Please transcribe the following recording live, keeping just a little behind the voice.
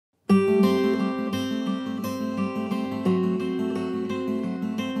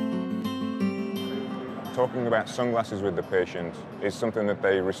talking about sunglasses with the patient is something that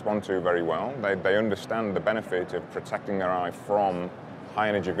they respond to very well. They understand the benefit of protecting their eye from high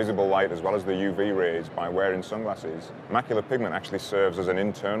energy visible light as well as the UV rays by wearing sunglasses. Macular pigment actually serves as an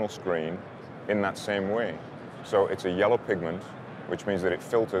internal screen in that same way. So it's a yellow pigment, which means that it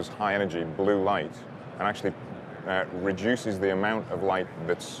filters high energy blue light and actually reduces the amount of light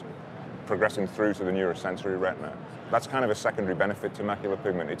that's progressing through to the neurosensory retina. That's kind of a secondary benefit to macular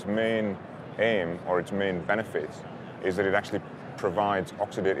pigment. Its main aim, or its main benefit, is that it actually provides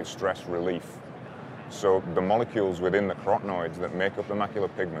oxidative stress relief. So the molecules within the carotenoids that make up the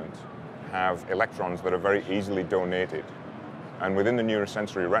macular pigment have electrons that are very easily donated. And within the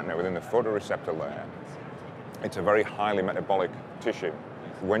neurosensory retina, within the photoreceptor layer, it's a very highly metabolic tissue.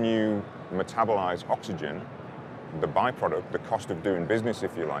 When you metabolize oxygen, the byproduct, the cost of doing business,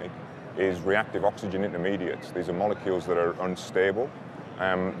 if you like, is reactive oxygen intermediates. These are molecules that are unstable,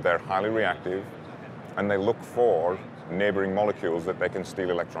 they're highly reactive, and they look for neighboring molecules that they can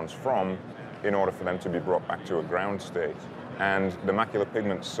steal electrons from in order for them to be brought back to a ground state. And the macular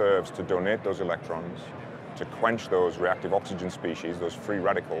pigment serves to donate those electrons, to quench those reactive oxygen species, those free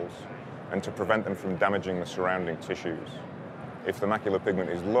radicals, and to prevent them from damaging the surrounding tissues. If the macular pigment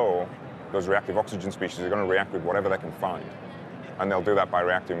is low, those reactive oxygen species are going to react with whatever they can find. And they'll do that by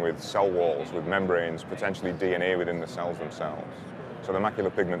reacting with cell walls, with membranes, potentially DNA within the cells themselves. So the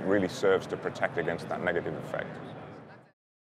macular pigment really serves to protect against that negative effect.